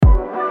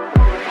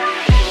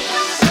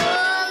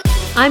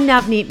I'm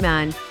Navneet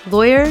Mann,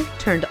 lawyer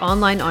turned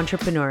online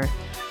entrepreneur.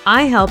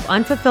 I help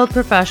unfulfilled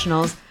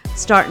professionals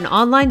start an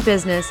online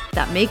business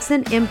that makes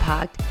an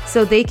impact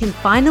so they can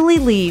finally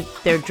leave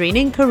their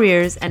draining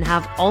careers and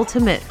have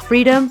ultimate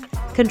freedom,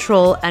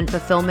 control, and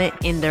fulfillment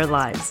in their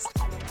lives.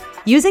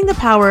 Using the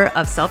power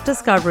of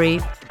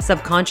self-discovery,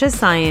 subconscious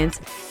science,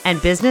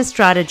 and business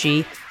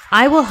strategy,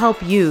 I will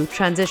help you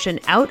transition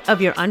out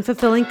of your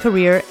unfulfilling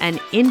career and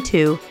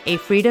into a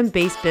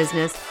freedom-based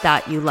business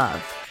that you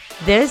love.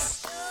 This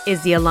is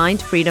the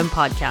Aligned Freedom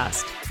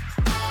Podcast.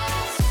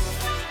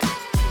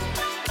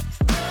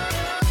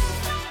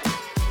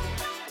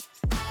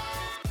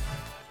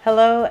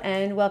 Hello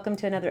and welcome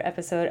to another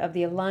episode of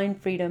the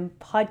Aligned Freedom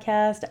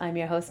Podcast. I'm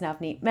your host,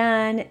 Navneet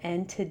Mann,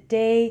 and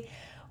today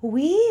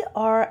we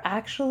are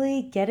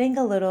actually getting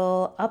a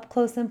little up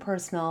close and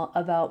personal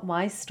about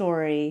my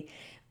story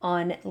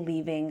on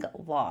leaving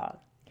law.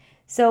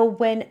 So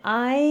when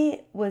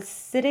I was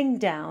sitting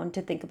down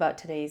to think about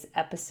today's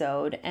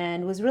episode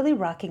and was really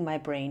racking my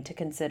brain to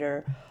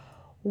consider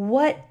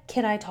what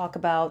can I talk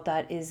about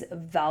that is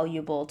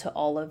valuable to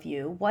all of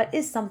you? What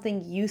is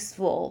something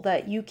useful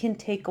that you can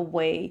take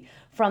away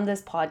from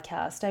this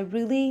podcast? I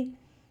really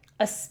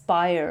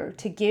aspire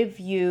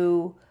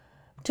to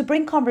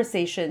bring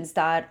conversations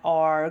that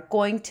are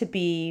going to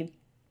be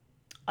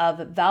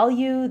of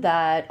value,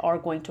 that are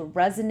going to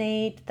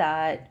resonate,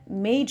 that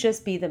may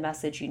just be the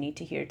message you need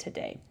to hear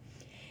today.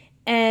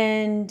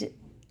 And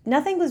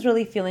nothing was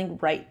really feeling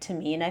right to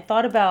me. And I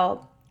thought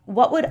about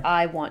what would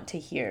I want to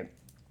hear?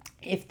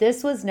 If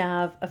this was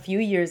Nav a few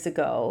years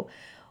ago,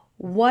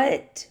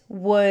 what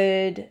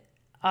would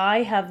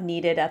I have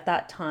needed at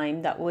that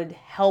time that would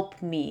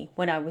help me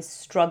when I was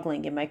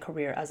struggling in my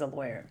career as a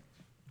lawyer?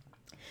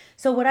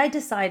 So what I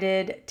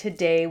decided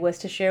today was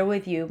to share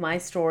with you my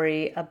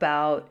story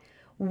about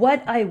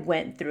what I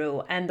went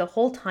through and the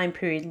whole time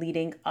period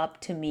leading up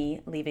to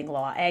me leaving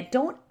law. I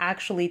don't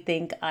actually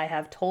think I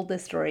have told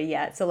this story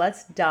yet, so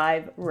let's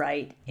dive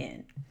right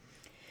in.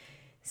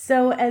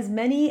 So as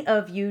many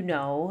of you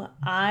know,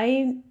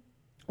 I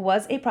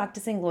was a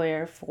practicing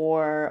lawyer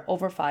for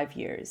over 5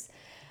 years.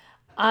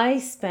 I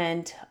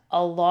spent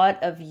a lot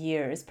of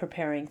years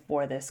preparing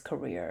for this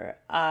career.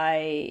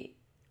 I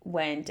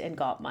went and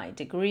got my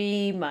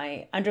degree,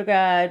 my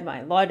undergrad,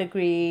 my law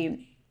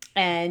degree,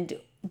 and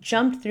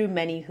jumped through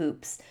many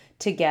hoops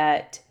to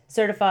get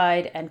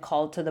certified and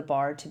called to the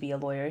bar to be a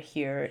lawyer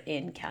here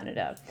in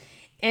Canada.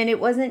 And it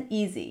wasn't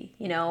easy.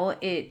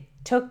 It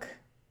took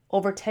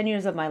over 10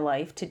 years of my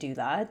life to do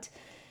that.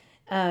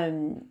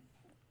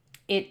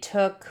 It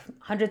took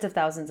hundreds of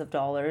thousands of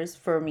dollars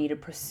for me to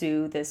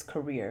pursue this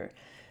career.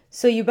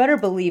 So you better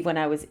believe when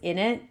I was in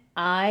it,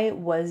 I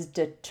was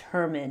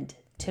determined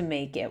to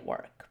make it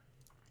work.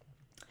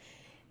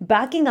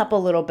 Backing up a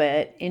little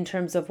bit in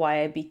terms of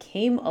why I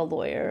became a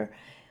lawyer,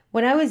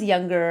 when I was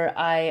younger,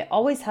 I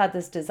always had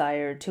this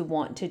desire to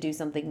want to do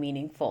something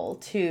meaningful,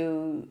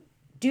 to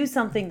do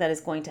something that is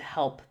going to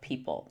help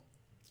people.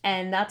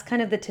 And that's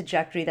kind of the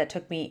trajectory that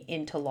took me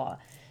into law.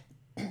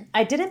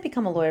 I didn't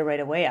become a lawyer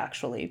right away,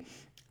 actually.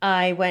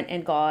 I went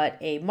and got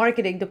a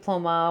marketing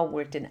diploma,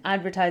 worked in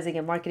advertising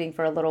and marketing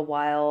for a little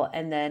while,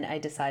 and then I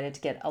decided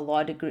to get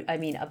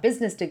a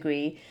business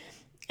degree.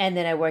 And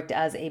then I worked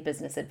as a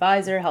business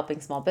advisor,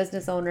 helping small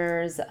business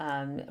owners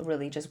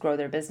really just grow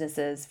their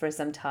businesses for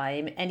some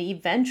time. And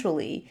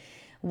eventually,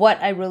 what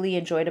I really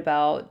enjoyed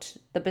about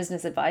the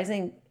business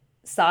advising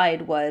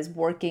side was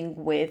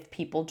working with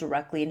people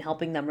directly and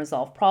helping them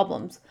resolve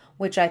problems,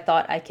 which I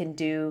thought I can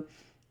do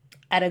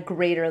at a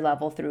greater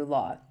level through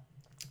law.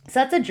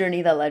 So that's a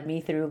journey that led me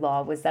through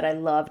law, was that I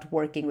loved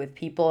working with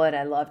people and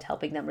I loved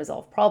helping them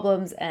resolve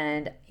problems.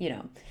 And,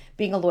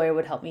 being a lawyer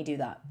would help me do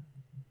that.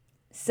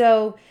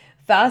 So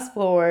fast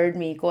forward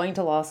me going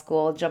to law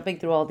school, jumping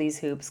through all these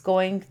hoops,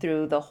 going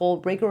through the whole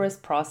rigorous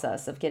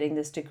process of getting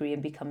this degree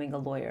and becoming a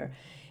lawyer.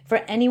 For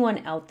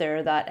anyone out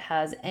there that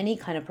has any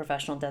kind of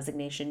professional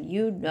designation,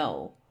 you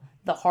know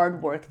the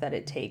hard work that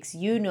it takes.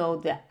 You know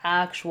the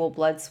actual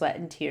blood, sweat,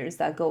 and tears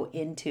that go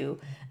into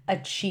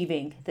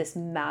achieving this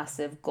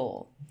massive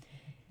goal.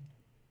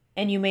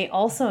 And you may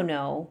also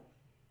know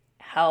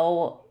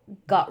how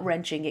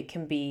gut-wrenching it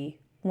can be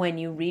when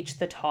you reach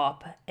the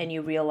top and you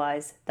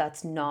realize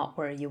that's not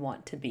where you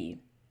want to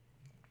be.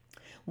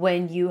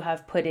 When you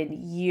have put in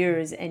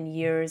years and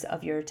years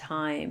of your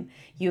time,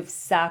 you've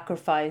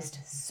sacrificed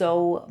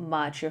so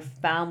much, your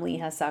family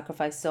has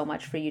sacrificed so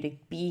much for you to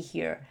be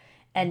here,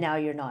 and now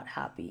you're not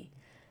happy.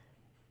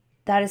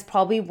 That is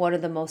probably one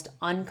of the most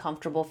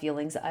uncomfortable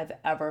feelings I've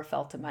ever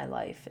felt in my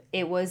life.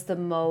 It was the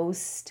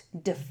most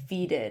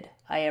defeated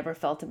I ever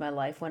felt in my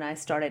life when I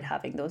started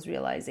having those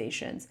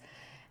realizations.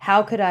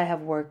 How could I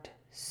have worked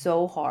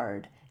so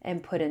hard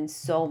and put in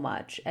so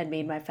much and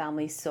made my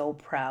family so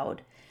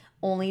proud,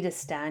 only to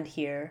stand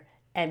here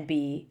and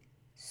be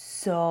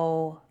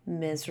so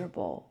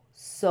miserable,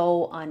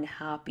 so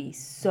unhappy,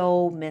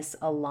 so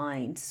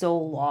misaligned, so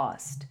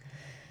lost?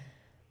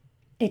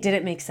 It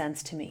didn't make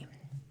sense to me.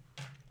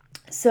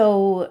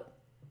 So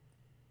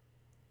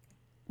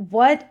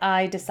what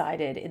I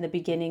decided in the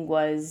beginning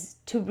was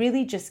to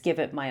really just give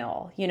it my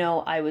all.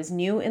 I was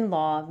new in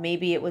law.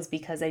 Maybe it was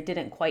because I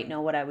didn't quite know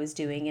what I was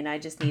doing and I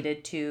just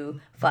needed to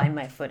find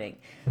my footing.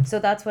 So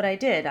that's what I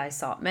did. I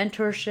sought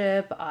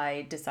mentorship.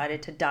 I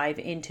decided to dive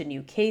into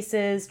new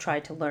cases,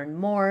 tried to learn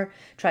more,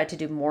 tried to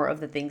do more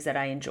of the things that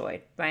I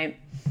enjoyed, right?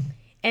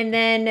 And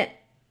then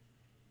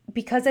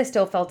because I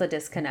still felt a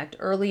disconnect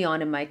early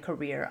on in my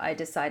career, I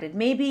decided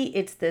maybe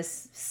it's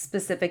this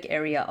specific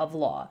area of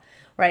law,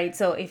 right?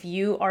 So if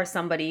you are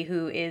somebody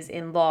who is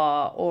in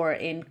law or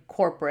in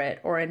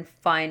corporate or in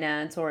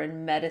finance or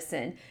in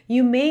medicine,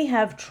 you may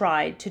have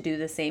tried to do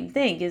the same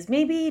thing, is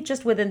maybe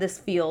just within this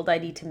field, I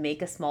need to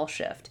make a small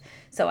shift.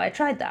 So I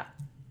tried that.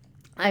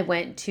 I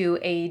went to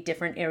a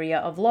different area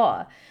of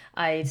law.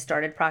 I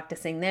started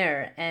practicing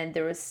there, and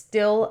there was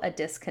still a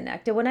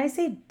disconnect. And when I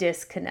say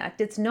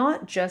disconnect, it's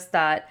not just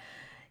that,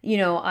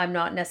 I'm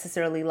not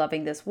necessarily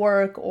loving this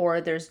work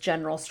or there's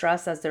general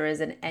stress as there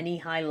is in any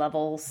high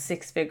level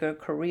 6-figure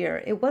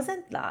career. It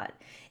wasn't that.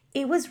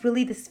 It was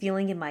really this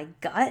feeling in my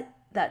gut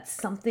that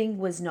something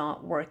was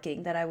not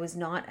working, that I was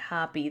not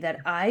happy,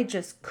 that I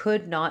just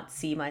could not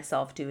see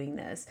myself doing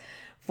this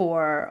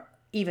for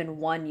even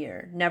 1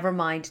 year, never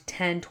mind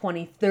 10,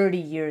 20, 30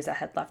 years I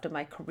had left of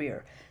my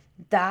career.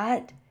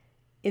 That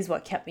is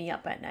what kept me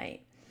up at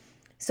night.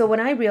 So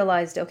when I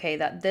realized, okay,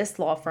 that this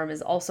law firm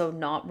is also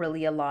not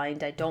really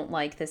aligned, I don't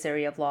like this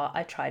area of law,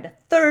 I tried a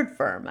third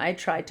firm. I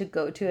tried to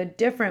go to a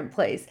different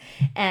place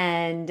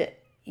and,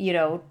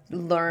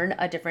 learn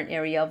a different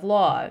area of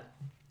law,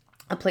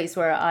 a place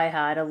where I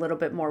had a little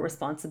bit more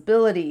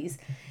responsibilities.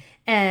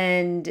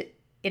 And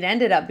it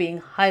ended up being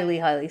highly,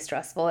 highly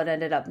stressful. It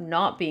ended up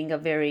not being a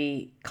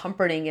very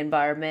comforting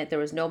environment. There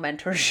was no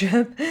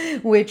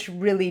mentorship, which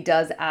really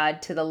does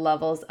add to the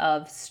levels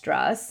of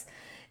stress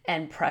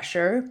and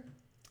pressure.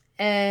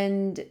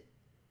 And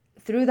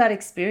through that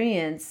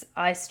experience,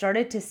 I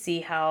started to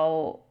see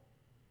how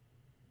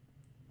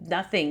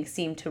nothing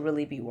seemed to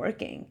really be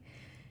working.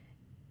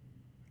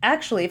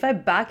 Actually, if I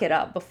back it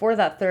up, before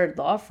that third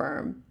law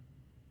firm,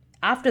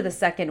 after the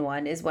second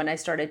one is when I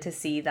started to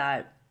see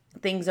that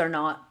things are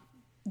not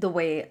the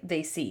way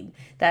they seem.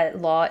 That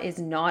law is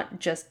not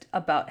just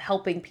about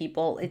helping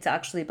people, it's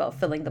actually about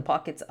filling the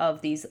pockets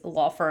of these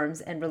law firms,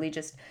 and really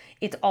just,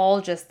 it's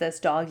all just this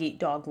dog eat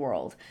dog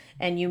world.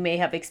 And you may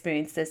have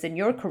experienced this in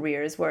your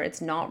careers where it's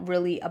not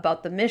really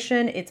about the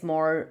mission, it's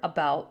more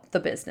about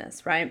the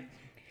business, right?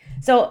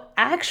 So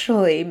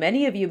actually,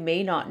 many of you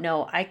may not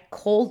know, I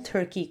cold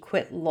turkey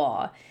quit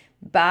law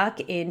back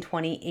in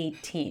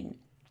 2018.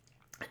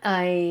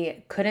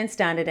 I couldn't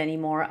stand it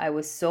anymore. I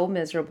was so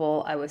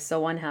miserable. I was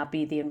so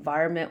unhappy. The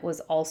environment was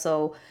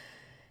also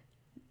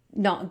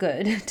not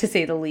good, to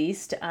say the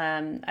least.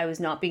 I was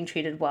not being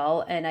treated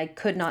well, and I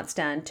could not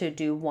stand to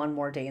do one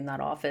more day in that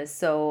office.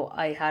 So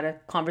I had a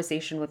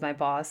conversation with my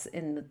boss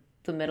in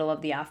the middle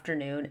of the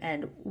afternoon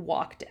and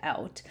walked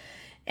out.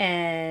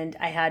 And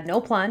I had no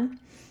plan.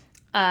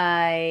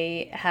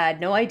 I had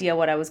no idea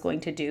what I was going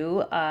to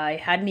do. I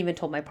hadn't even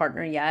told my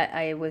partner yet.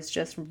 I was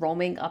just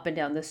roaming up and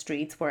down the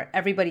streets where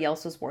everybody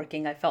else was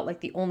working. I felt like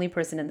the only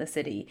person in the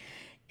city.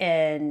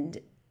 And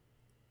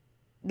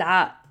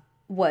that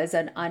was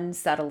an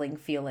unsettling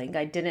feeling.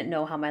 I didn't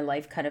know how my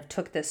life kind of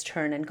took this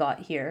turn and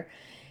got here.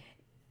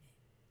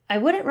 I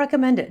wouldn't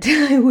recommend it.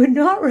 I would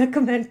not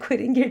recommend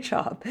quitting your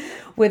job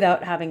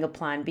without having a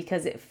plan,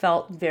 because it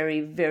felt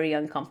very, very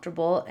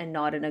uncomfortable and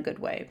not in a good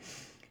way.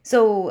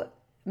 So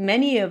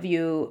many of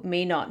you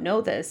may not know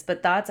this,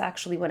 but that's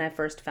actually when I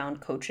first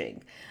found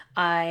coaching.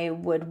 I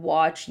would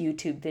watch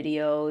YouTube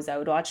videos, I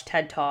would watch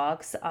TED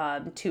Talks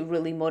to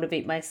really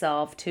motivate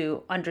myself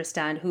to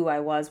understand who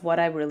I was, what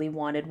I really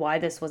wanted, why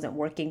this wasn't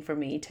working for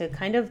me, to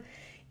kind of,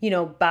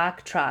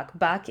 backtrack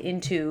back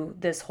into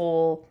this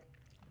whole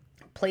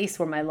place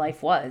where my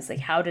life was. Like,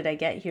 how did I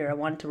get here? I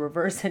wanted to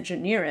reverse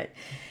engineer it.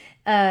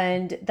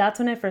 And that's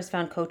when I first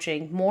found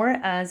coaching more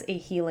as a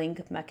healing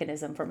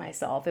mechanism for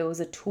myself. It was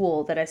a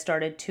tool that I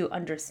started to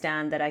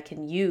understand that I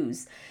can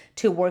use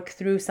to work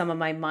through some of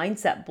my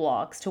mindset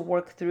blocks, to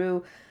work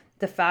through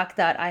the fact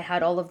that I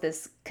had all of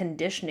this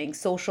conditioning,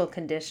 social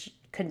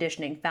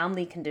conditioning,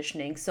 family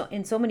conditioning. So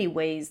in so many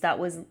ways, that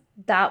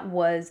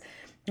was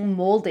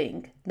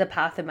molding the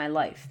path in my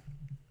life.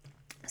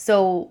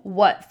 So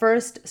what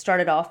first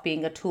started off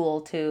being a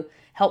tool to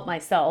help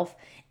myself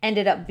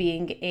ended up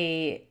being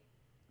a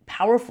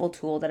powerful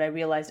tool that I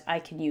realized I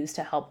can use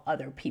to help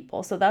other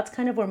people. So that's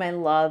kind of where my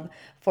love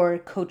for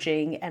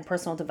coaching and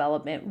personal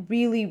development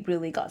really,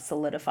 really got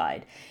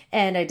solidified.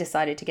 And I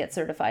decided to get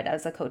certified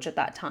as a coach at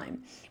that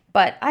time.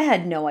 But I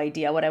had no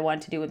idea what I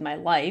wanted to do with my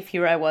life.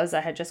 Here I was,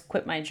 I had just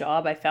quit my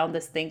job. I found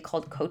this thing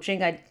called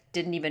coaching. I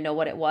didn't even know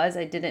what it was.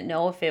 I didn't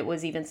know if it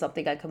was even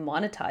something I could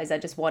monetize. I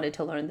just wanted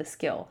to learn the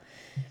skill.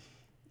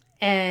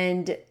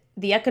 And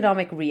the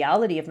economic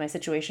reality of my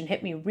situation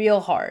hit me real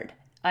hard.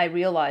 I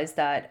realized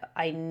that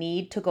I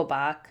need to go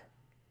back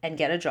and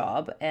get a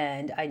job,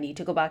 and I need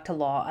to go back to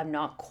law. I'm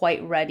not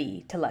quite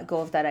ready to let go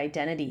of that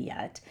identity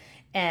yet.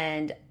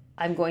 And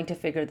I'm going to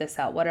figure this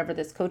out. Whatever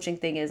this coaching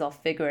thing is, I'll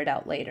figure it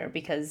out later,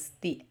 because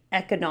the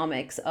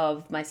economics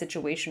of my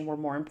situation were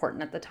more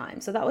important at the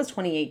time. So that was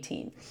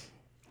 2018.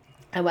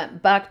 I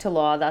went back to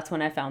law. That's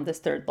when I found this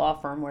third law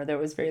firm where there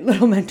was very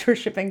little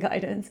mentorship and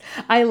guidance.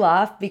 I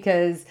laugh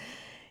because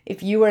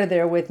if you were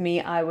there with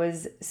me, I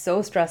was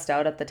so stressed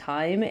out at the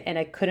time and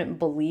I couldn't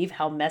believe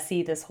how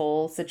messy this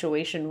whole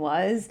situation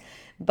was.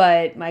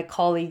 But my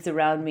colleagues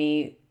around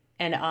me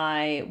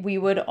and we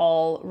would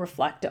all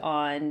reflect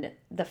on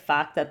the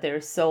fact that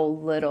there's so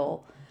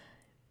little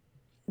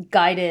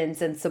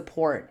guidance and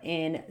support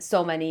in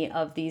so many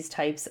of these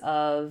types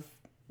of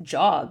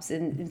jobs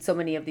and in so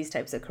many of these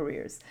types of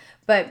careers.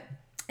 But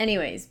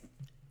anyways,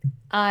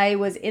 I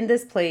was in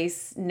this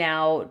place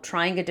now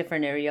trying a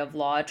different area of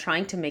law,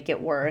 trying to make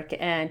it work,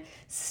 and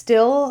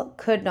still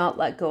could not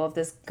let go of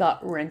this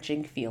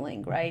gut-wrenching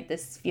feeling, right?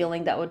 This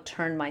feeling that would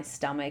turn my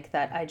stomach,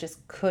 that I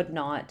just could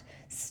not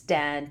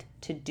stand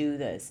to do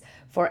this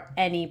for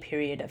any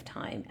period of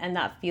time. And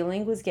that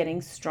feeling was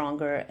getting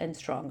stronger and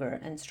stronger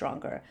and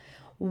stronger.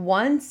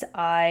 Once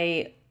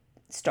I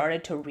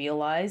started to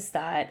realize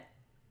that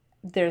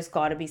there's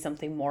got to be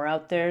something more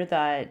out there,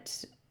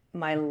 that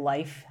my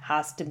life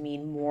has to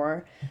mean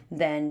more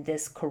than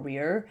this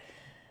career,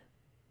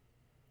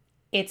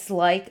 it's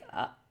like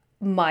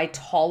my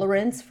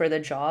tolerance for the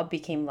job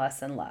became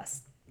less and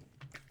less.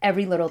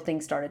 Every little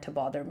thing started to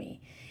bother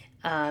me.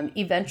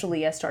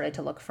 Eventually, I started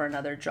to look for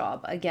another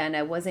job. Again,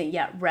 I wasn't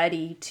yet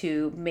ready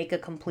to make a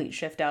complete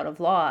shift out of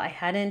law. I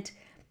hadn't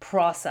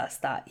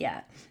processed that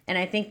yet. And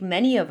I think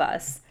many of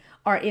us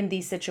are in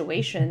these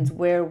situations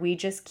where we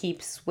just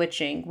keep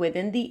switching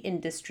within the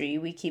industry.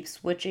 We keep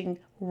switching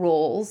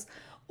roles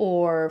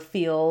or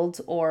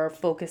fields or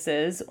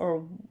focuses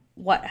or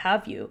what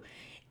have you.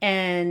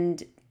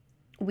 And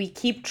we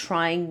keep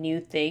trying new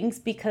things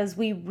because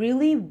we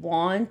really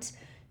want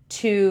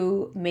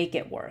to make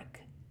it work.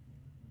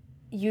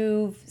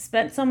 You've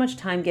spent so much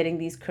time getting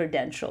these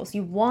credentials.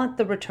 You want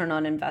the return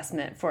on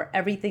investment for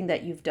everything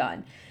that you've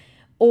done.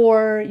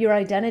 Or your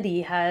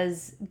identity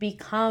has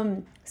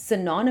become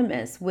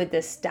synonymous with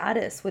this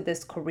status, with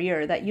this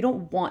career, that you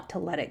don't want to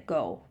let it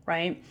go,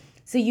 right?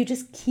 So you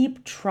just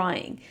keep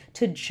trying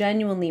to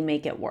genuinely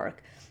make it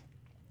work,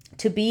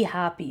 to be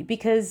happy,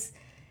 because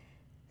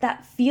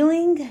that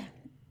feeling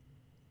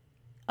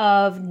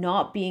of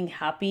not being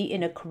happy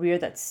in a career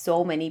that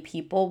so many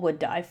people would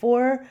die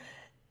for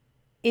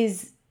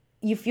is,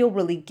 you feel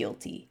really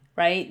guilty,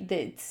 right?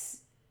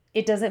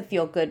 It doesn't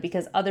feel good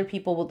because other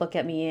people would look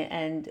at me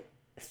and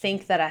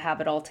think that I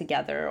have it all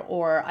together,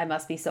 or I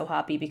must be so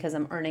happy because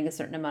I'm earning a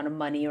certain amount of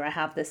money, or I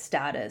have this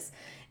status.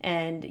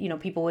 And,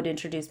 people would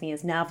introduce me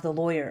as Nav the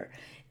lawyer,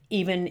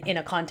 even in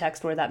a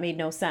context where that made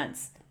no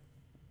sense.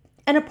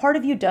 And a part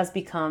of you does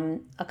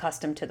become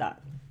accustomed to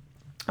that.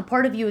 A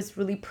part of you is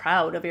really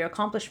proud of your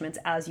accomplishments,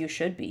 as you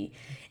should be.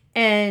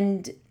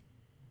 And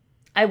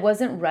I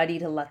wasn't ready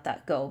to let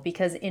that go,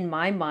 because in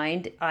my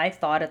mind, I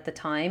thought at the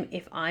time,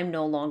 if I'm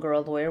no longer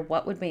a lawyer,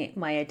 what would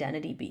my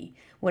identity be?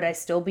 Would I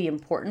still be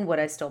important? Would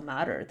I still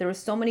matter? There were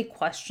so many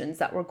questions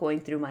that were going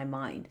through my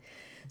mind.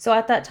 So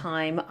at that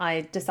time,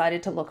 I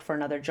decided to look for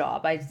another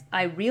job.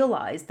 I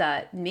realized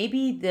that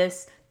maybe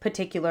this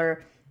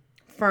particular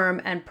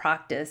firm and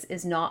practice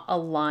is not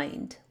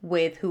aligned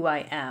with who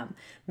I am.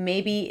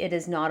 Maybe it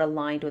is not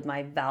aligned with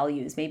my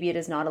values. Maybe it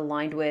is not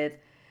aligned with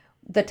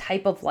the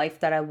type of life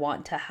that I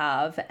want to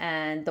have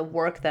and the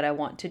work that I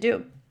want to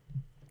do.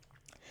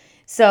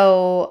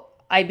 So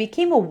I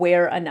became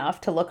aware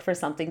enough to look for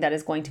something that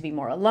is going to be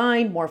more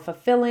aligned, more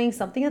fulfilling,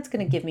 something that's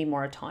going to give me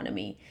more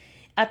autonomy.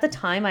 At the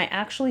time, I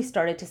actually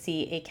started to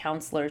see a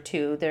counselor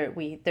too.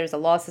 There's a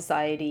law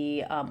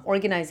society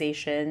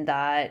organization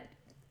that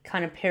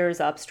kind of pairs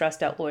up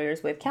stressed out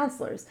lawyers with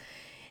counselors.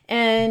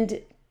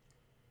 And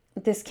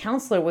this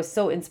counselor was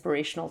so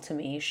inspirational to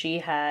me. She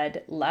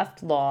had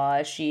left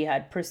law. She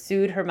had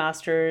pursued her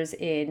master's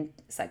in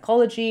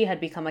psychology, had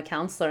become a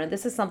counselor. And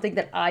this is something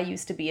that I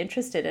used to be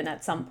interested in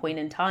at some point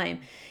in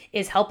time,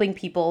 is helping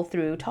people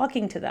through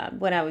talking to them.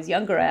 When I was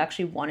younger, I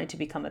actually wanted to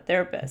become a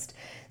therapist.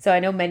 So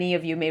I know many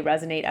of you may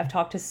resonate. I've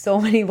talked to so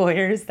many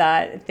lawyers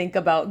that think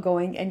about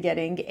going and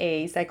getting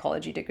a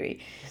psychology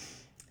degree.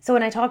 So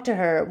when I talked to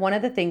her, one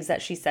of the things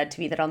that she said to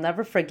me that I'll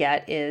never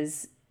forget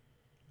is,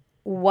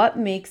 what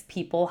makes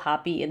people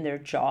happy in their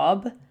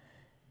job,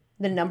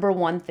 the number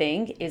one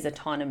thing is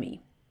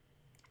autonomy.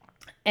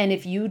 And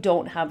if you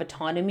don't have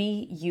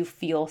autonomy, you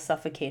feel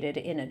suffocated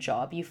in a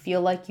job. You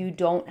feel like you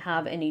don't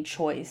have any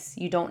choice.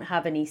 You don't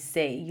have any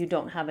say. You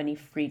don't have any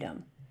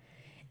freedom.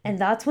 And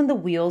that's when the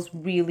wheels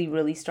really,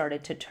 really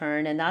started to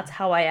turn. And that's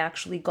how I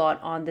actually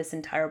got on this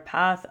entire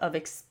path of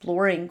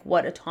exploring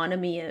what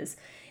autonomy is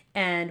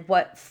and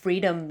what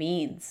freedom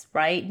means,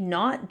 right?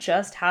 Not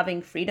just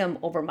having freedom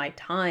over my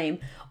time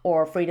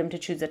or freedom to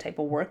choose the type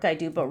of work I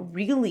do, but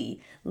really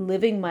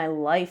living my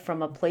life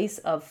from a place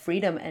of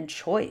freedom and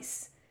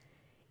choice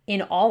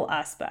in all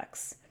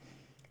aspects.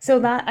 So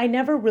that I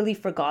never really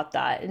forgot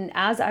that. And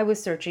as I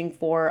was searching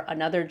for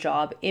another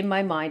job, in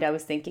my mind, I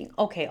was thinking,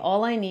 okay,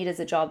 all I need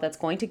is a job that's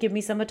going to give me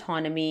some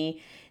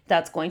autonomy,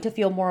 that's going to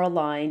feel more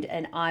aligned,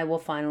 and I will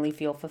finally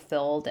feel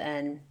fulfilled,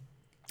 and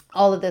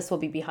all of this will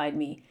be behind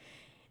me.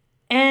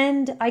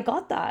 And I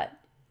got that.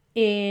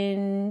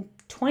 In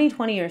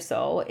 2020 or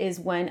so is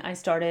when I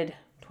started,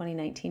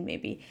 2019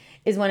 maybe,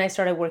 is when I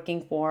started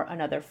working for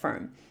another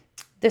firm.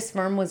 This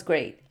firm was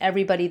great.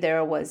 Everybody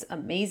there was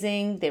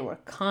amazing. They were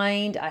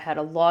kind. I had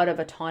a lot of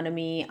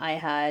autonomy. I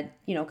had,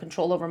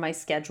 control over my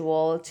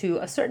schedule to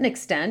a certain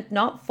extent,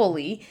 not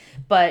fully,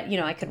 but,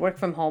 I could work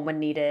from home when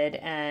needed,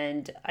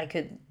 and I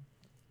could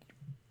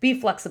be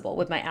flexible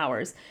with my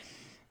hours.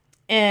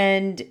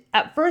 And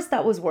at first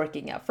that was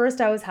working. At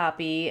first I was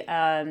happy,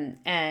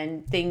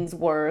 and things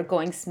were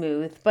going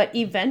smooth. But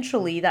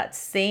eventually that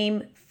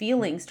same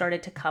feeling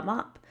started to come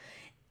up.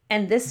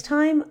 And this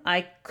time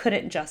I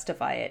couldn't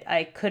justify it.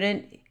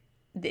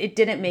 It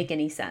didn't make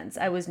any sense.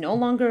 I was no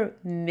longer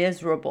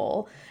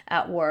miserable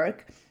at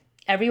work.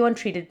 Everyone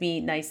treated me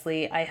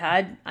nicely. I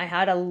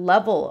had a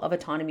level of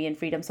autonomy and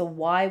freedom. So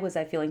why was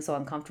I feeling so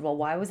uncomfortable?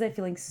 Why was I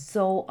feeling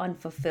so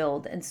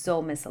unfulfilled and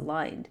so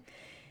misaligned?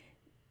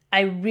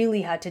 I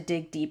really had to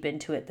dig deep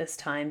into it this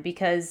time,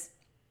 because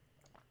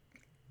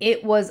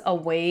it was a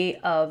way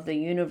of the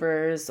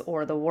universe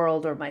or the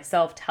world or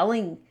myself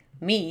telling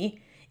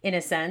me, in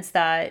a sense,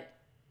 that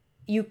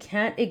you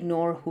can't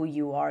ignore who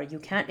you are. You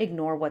can't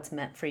ignore what's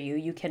meant for you.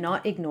 You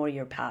cannot ignore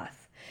your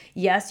path.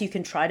 Yes, you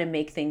can try to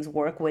make things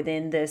work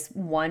within this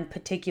one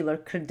particular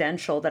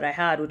credential that I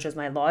had, which was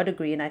my law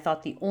degree. And I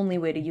thought the only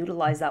way to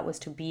utilize that was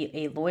to be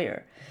a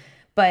lawyer.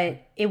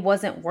 But it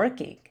wasn't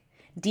working.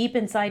 Deep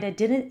inside, I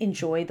didn't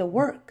enjoy the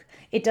work.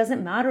 It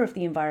doesn't matter if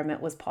the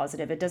environment was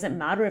positive. It doesn't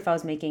matter if I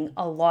was making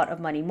a lot of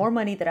money, more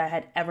money than I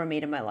had ever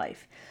made in my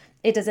life.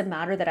 It doesn't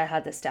matter that I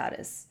had the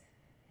status.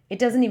 It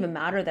doesn't even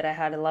matter that I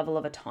had a level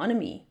of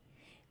autonomy,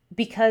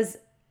 because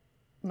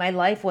my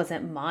life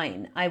wasn't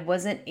mine. I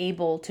wasn't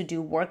able to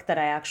do work that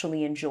I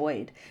actually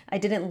enjoyed. I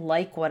didn't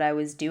like what I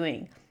was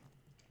doing.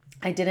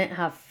 I didn't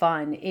have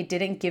fun. It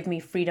didn't give me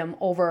freedom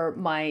over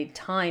my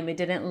time. It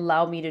didn't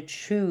allow me to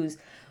choose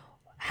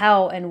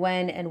how and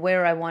when and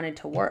where I wanted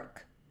to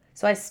work.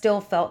 So I still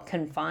felt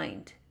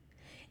confined.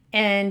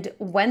 And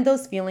when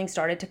those feelings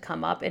started to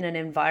come up in an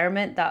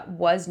environment that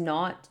was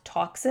not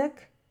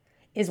toxic,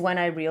 is when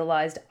I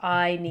realized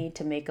I need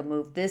to make a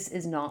move. This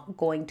is not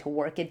going to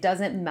work. It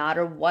doesn't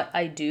matter what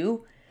I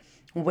do,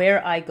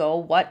 where I go,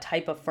 what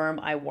type of firm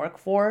I work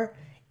for.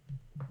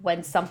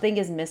 When something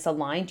is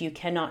misaligned, you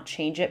cannot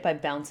change it by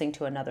bouncing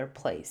to another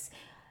place.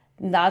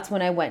 And that's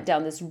when I went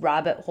down this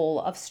rabbit hole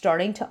of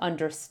starting to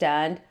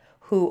understand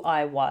who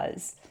I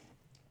was,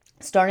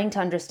 starting to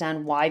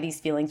understand why these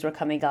feelings were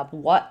coming up,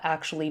 what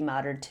actually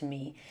mattered to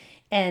me.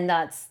 And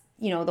that's,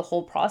 the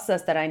whole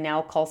process that I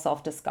now call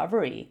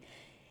self-discovery.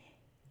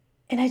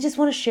 And I just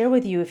want to share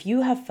with you, if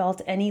you have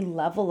felt any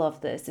level of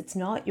this, it's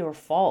not your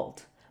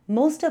fault.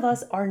 Most of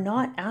us are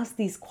not asked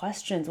these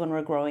questions when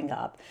we're growing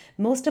up.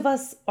 Most of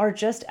us are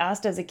just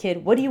asked as a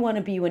kid, what do you want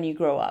to be when you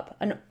grow up?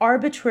 An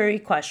arbitrary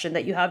question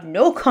that you have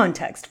no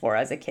context for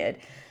as a kid.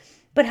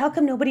 But how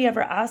come nobody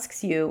ever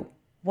asks you,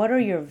 what are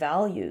your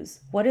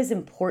values? What is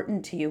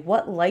important to you?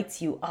 What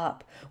lights you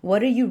up?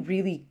 What are you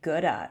really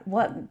good at?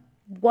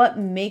 What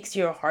makes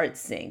your heart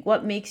sing?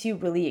 What makes you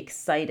really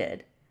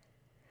excited?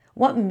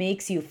 What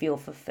makes you feel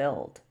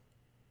fulfilled?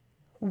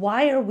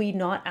 Why are we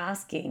not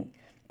asking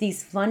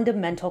these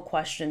fundamental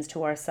questions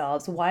to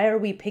ourselves? Why are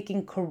we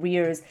picking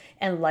careers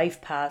and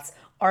life paths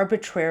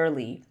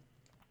arbitrarily,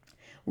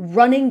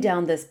 running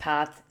down this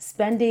path,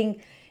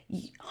 spending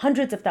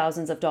hundreds of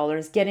thousands of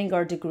dollars, getting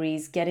our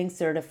degrees, getting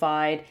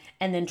certified,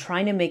 and then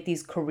trying to make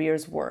these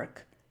careers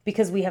work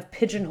because we have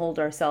pigeonholed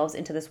ourselves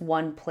into this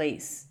one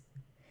place.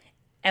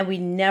 And we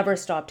never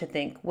stop to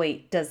think,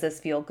 wait, does this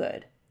feel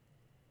good?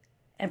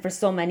 And for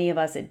so many of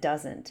us, it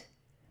doesn't.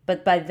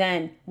 But by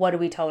then, what do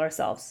we tell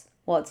ourselves?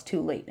 Well, it's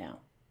too late now.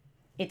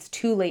 It's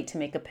too late to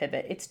make a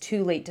pivot. It's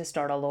too late to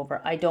start all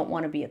over. I don't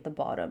want to be at the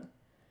bottom.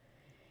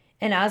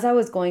 And as I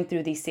was going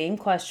through these same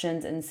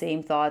questions and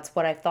same thoughts,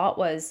 what I thought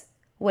was,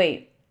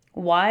 wait,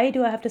 why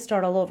do I have to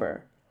start all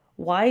over?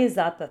 Why is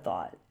that the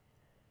thought?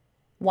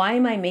 Why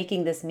am I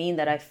making this mean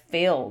that I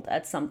failed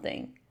at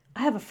something?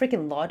 I have a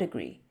freaking law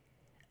degree.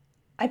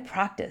 I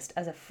practiced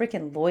as a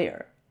freaking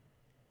lawyer.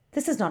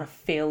 This is not a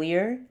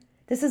failure.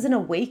 This is an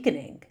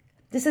awakening.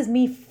 This is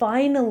me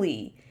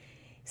finally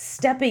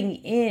stepping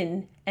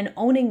in and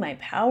owning my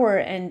power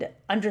and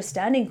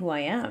understanding who I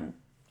am.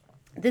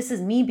 This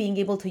is me being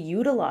able to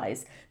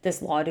utilize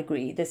this law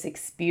degree, this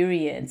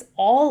experience,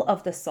 all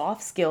of the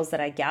soft skills that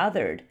I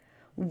gathered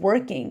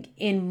working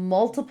in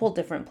multiple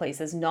different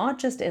places, not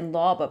just in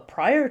law, but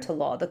prior to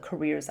law, the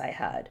careers I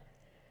had.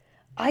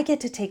 I get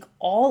to take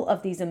all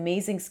of these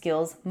amazing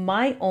skills,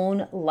 my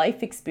own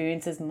life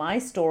experiences, my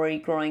story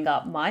growing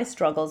up, my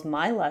struggles,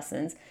 my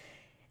lessons,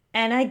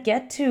 and I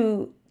get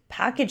to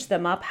package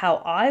them up how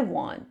I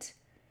want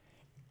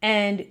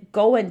and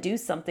go and do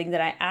something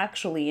that I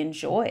actually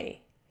enjoy.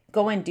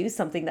 Go and do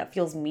something that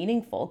feels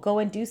meaningful. Go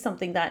and do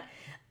something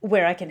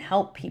where I can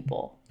help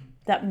people,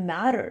 that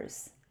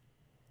matters.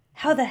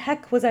 How the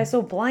heck was I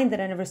so blind that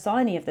I never saw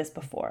any of this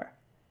before?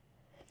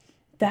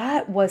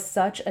 that was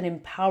such an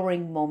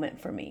empowering moment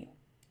for me.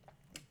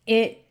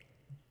 It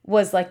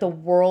was like the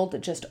world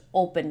just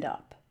opened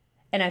up.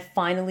 And I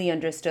finally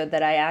understood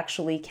that I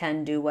actually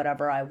can do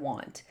whatever I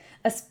want,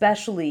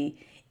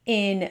 especially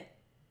in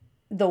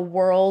the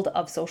world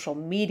of social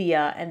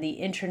media and the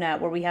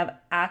internet where we have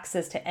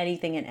access to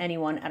anything and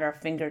anyone at our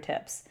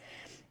fingertips.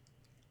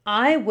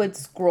 I would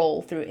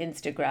scroll through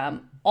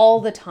Instagram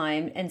all the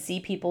time and see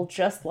people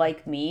just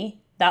like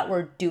me that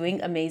were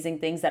doing amazing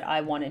things that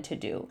I wanted to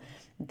do.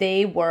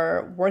 They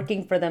were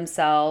working for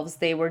themselves.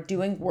 They were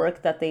doing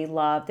work that they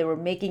loved. They were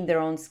making their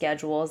own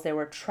schedules. They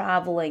were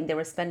traveling. They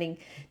were spending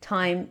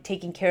time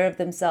taking care of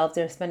themselves.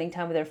 They were spending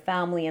time with their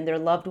family and their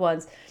loved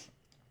ones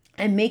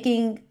and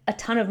making a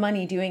ton of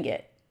money doing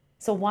it.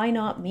 So why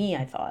not me,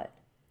 I thought.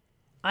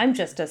 I'm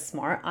just as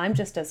smart. I'm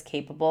just as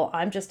capable.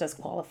 I'm just as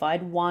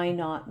qualified. Why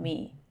not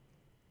me?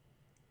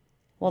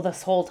 Well,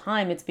 this whole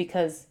time it's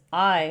because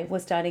I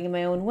was standing in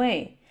my own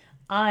way.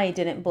 I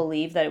didn't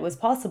believe that it was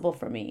possible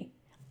for me.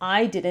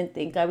 I didn't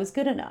think I was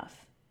good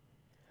enough.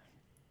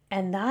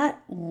 And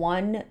that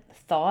one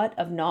thought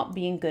of not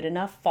being good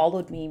enough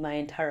followed me my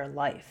entire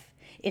life.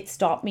 It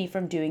stopped me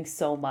from doing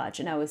so much,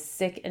 and I was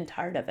sick and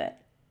tired of it.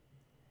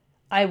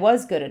 I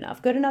was good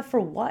enough. Good enough for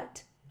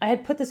what? I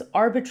had put this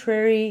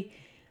arbitrary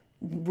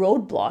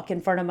roadblock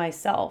in front of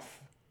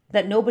myself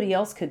that nobody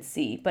else could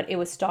see, but it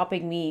was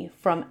stopping me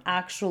from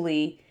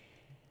actually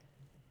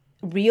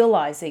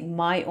realizing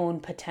my own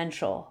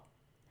potential.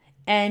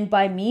 And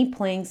by me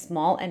playing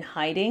small and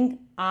hiding,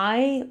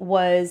 I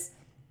was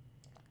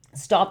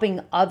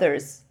stopping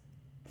others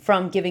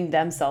from giving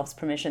themselves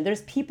permission.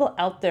 There's people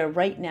out there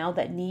right now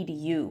that need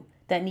you,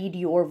 that need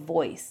your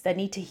voice, that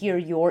need to hear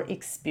your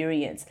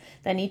experience,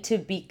 that need to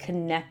be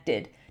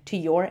connected to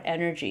your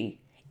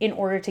energy in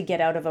order to get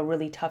out of a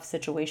really tough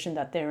situation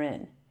that they're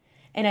in.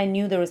 And I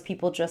knew there was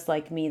people just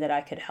like me that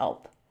I could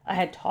help. I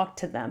had talked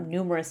to them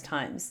numerous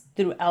times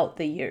throughout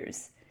the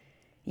years.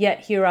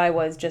 Yet here I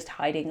was just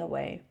hiding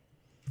away.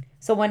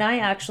 So when I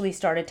actually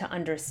started to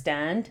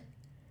understand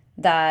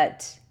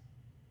that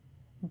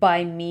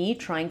by me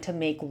trying to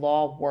make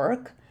law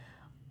work,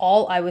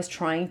 all I was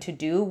trying to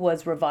do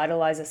was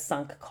revitalize a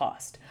sunk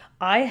cost.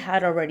 I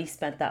had already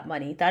spent that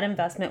money. That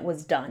investment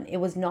was done. It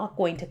was not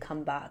going to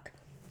come back.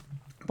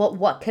 But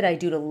what could I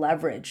do to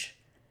leverage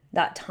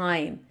that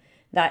time,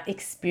 that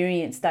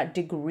experience, that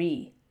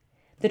degree?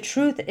 The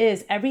truth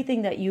is,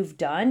 everything that you've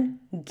done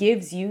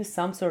gives you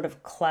some sort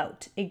of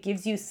clout. It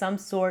gives you some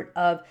sort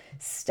of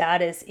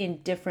status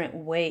in different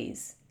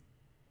ways.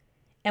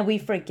 And we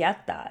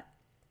forget that.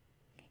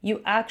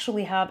 You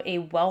actually have a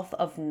wealth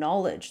of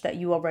knowledge that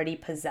you already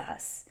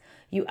possess.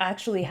 You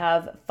actually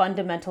have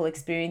fundamental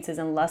experiences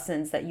and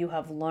lessons that you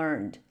have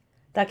learned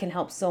that can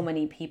help so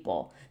many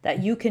people,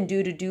 that you can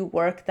do to do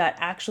work that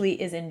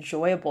actually is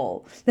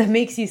enjoyable, that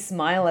makes you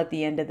smile at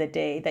the end of the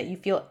day, that you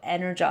feel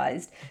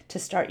energized to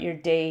start your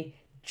day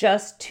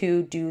just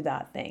to do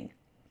that thing.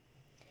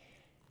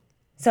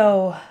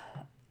 So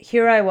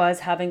here I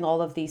was having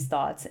all of these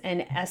thoughts.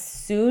 And as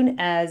soon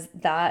as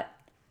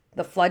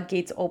the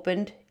floodgates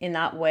opened in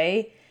that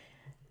way,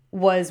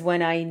 was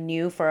when I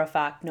knew for a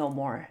fact no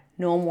more.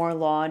 No more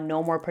law,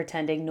 no more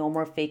pretending, no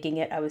more faking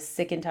it. I was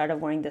sick and tired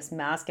of wearing this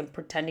mask and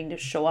pretending to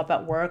show up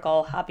at work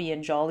all happy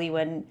and jolly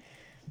when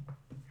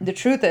the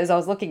truth is I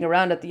was looking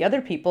around at the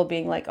other people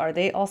being like, are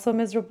they also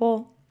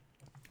miserable?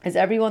 Is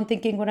everyone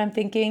thinking what I'm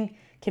thinking?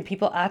 Can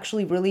people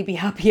actually really be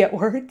happy at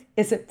work?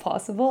 Is it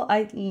possible?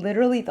 I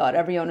literally thought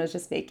everyone was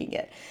just faking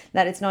it,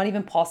 that it's not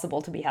even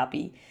possible to be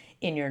happy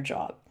in your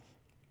job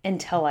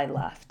until I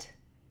left.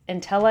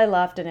 Until I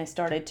left and I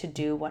started to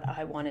do what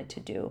I wanted to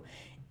do.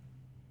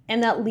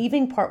 And that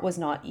leaving part was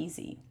not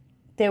easy.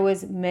 There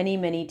was many,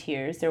 many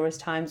tears. There was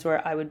times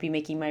where I would be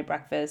making my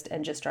breakfast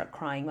and just start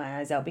crying my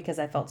eyes out because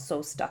I felt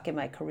so stuck in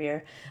my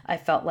career. I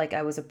felt like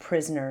I was a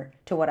prisoner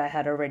to what I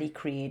had already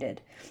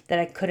created, that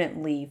I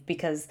couldn't leave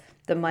because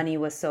the money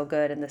was so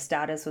good and the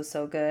status was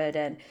so good.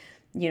 And,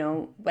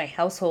 my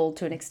household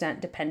to an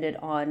extent depended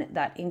on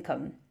that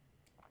income,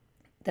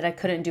 that I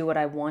couldn't do what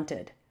I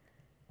wanted.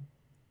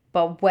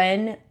 But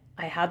when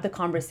I had the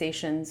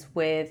conversations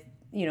with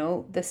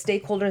the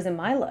stakeholders in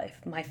my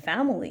life, my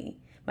family,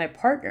 my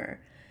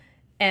partner,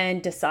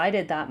 and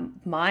decided that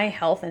my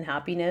health and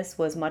happiness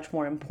was much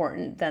more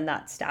important than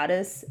that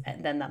status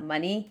and than that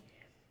money,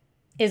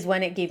 is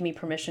when it gave me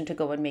permission to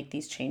go and make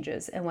these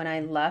changes. And when I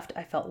left,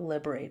 I felt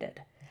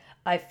liberated.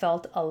 I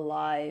felt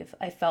alive.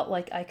 I felt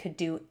like I could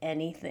do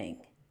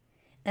anything.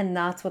 And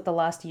that's what the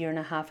last year and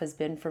a half has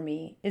been for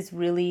me, is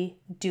really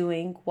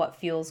doing what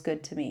feels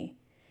good to me.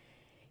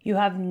 You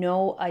have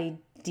no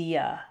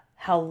idea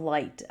how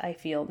light I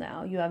feel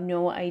now. You have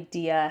no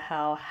idea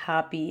how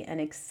happy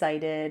and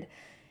excited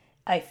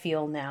I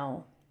feel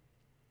now.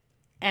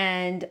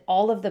 And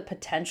all of the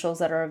potentials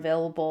that are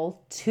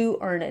available to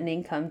earn an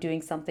income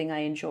doing something I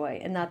enjoy.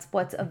 And that's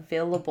what's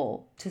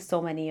available to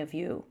so many of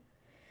you.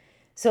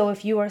 So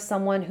if you are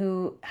someone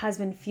who has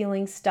been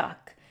feeling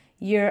stuck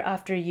year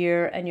after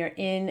year and you're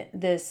in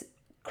this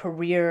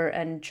career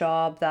and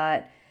job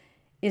that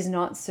is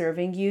not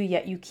serving you,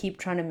 yet you keep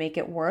trying to make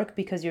it work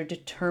because you're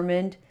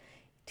determined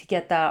to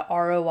get that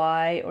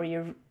ROI, or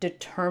you're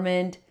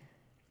determined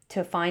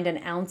to find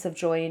an ounce of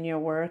joy in your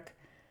work,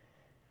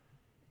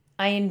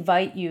 I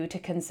invite you to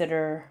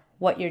consider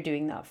what you're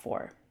doing that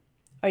for.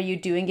 Are you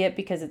doing it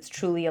because it's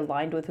truly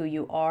aligned with who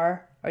you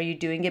are? Are you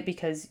doing it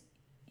because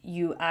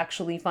you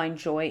actually find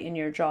joy in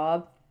your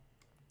job?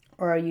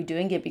 Or are you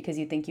doing it because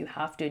you think you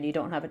have to and you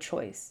don't have a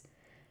choice?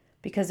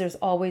 Because there's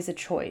always a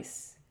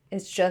choice.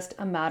 It's just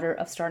a matter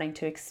of starting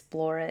to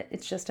explore it.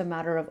 It's just a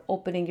matter of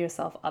opening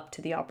yourself up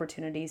to the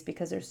opportunities,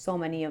 because there's so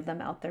many of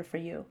them out there for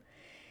you.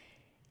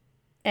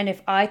 And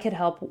if I could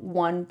help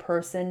one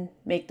person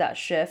make that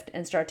shift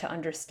and start to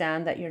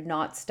understand that you're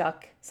not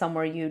stuck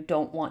somewhere you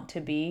don't want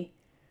to be,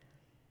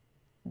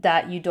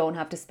 that you don't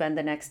have to spend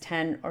the next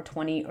 10 or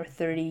 20 or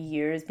 30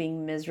 years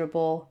being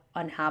miserable,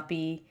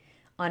 unhappy,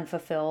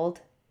 unfulfilled,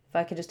 if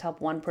I could just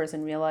help one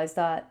person realize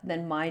that,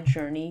 then my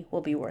journey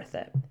will be worth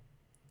it.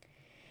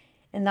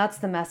 And that's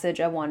the message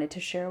I wanted to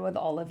share with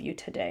all of you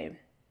today.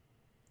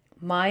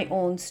 My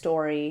own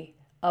story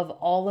of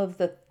all of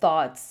the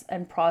thoughts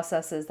and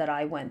processes that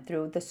I went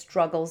through, the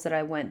struggles that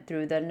I went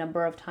through, the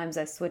number of times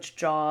I switched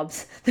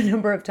jobs, the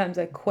number of times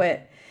I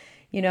quit,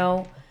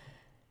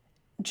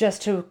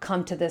 just to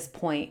come to this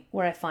point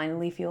where I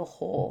finally feel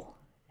whole.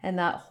 And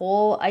that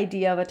whole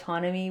idea of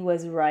autonomy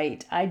was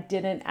right. I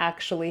didn't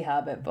actually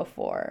have it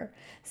before.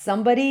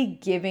 Somebody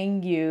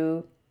giving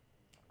you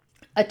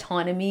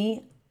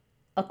autonomy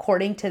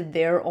according to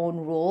their own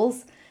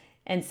rules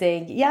and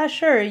saying, yeah,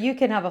 sure, you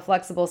can have a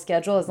flexible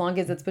schedule as long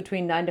as it's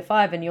between 9 to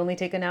 5 and you only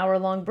take an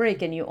hour-long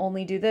break and you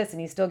only do this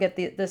and you still get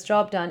this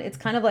job done. It's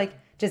kind of like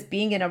just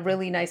being in a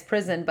really nice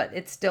prison, but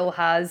it still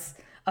has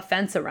a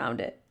fence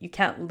around it. You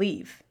can't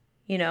leave,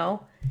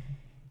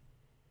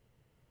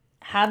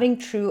 Having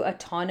true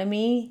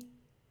autonomy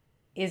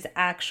is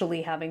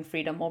actually having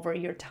freedom over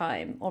your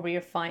time, over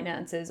your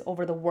finances,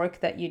 over the work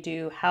that you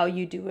do, how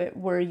you do it,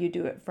 where you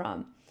do it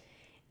from.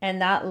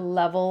 And that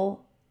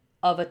level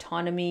of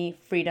autonomy,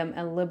 freedom,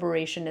 and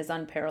liberation is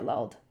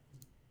unparalleled.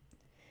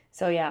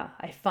 So yeah,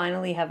 I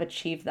finally have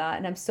achieved that.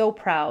 And I'm so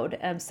proud.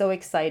 I'm so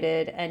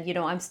excited. And,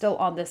 I'm still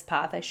on this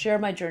path. I share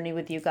my journey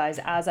with you guys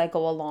as I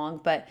go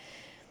along, but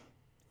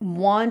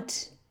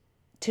want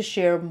to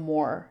share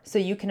more so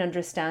you can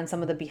understand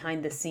some of the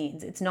behind the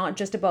scenes. It's not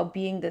just about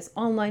being this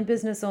online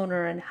business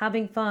owner and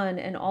having fun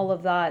and all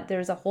of that.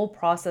 There's a whole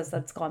process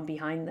that's gone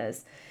behind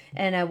this.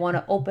 And I want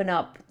to open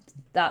up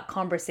that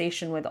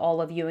conversation with all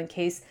of you in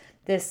case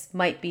this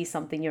might be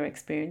something you're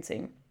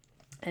experiencing.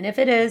 And if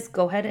it is,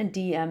 go ahead and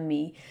DM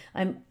me.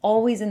 I'm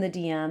always in the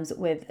DMs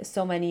with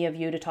so many of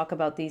you to talk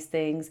about these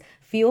things.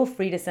 Feel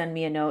free to send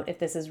me a note if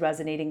this is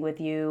resonating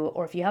with you,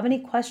 or if you have any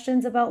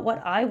questions about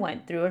what I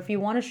went through, or if you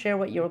want to share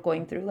what you're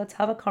going through, let's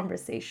have a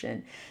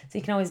conversation. So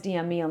you can always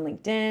DM me on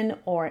LinkedIn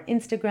or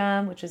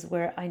Instagram, which is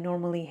where I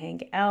normally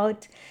hang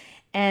out.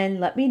 And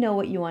let me know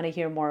what you want to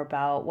hear more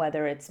about,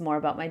 whether it's more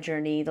about my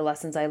journey, the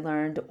lessons I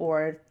learned,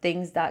 or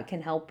things that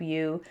can help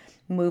you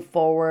move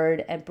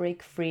forward and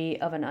break free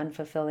of an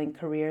unfulfilling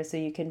career so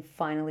you can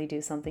finally do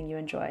something you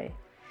enjoy.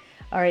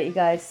 All right, you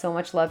guys, so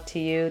much love to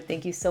you.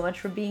 Thank you so much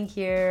for being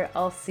here.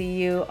 I'll see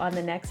you on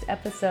the next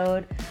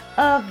episode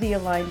of the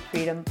Aligned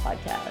Freedom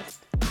Podcast.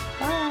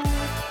 Bye.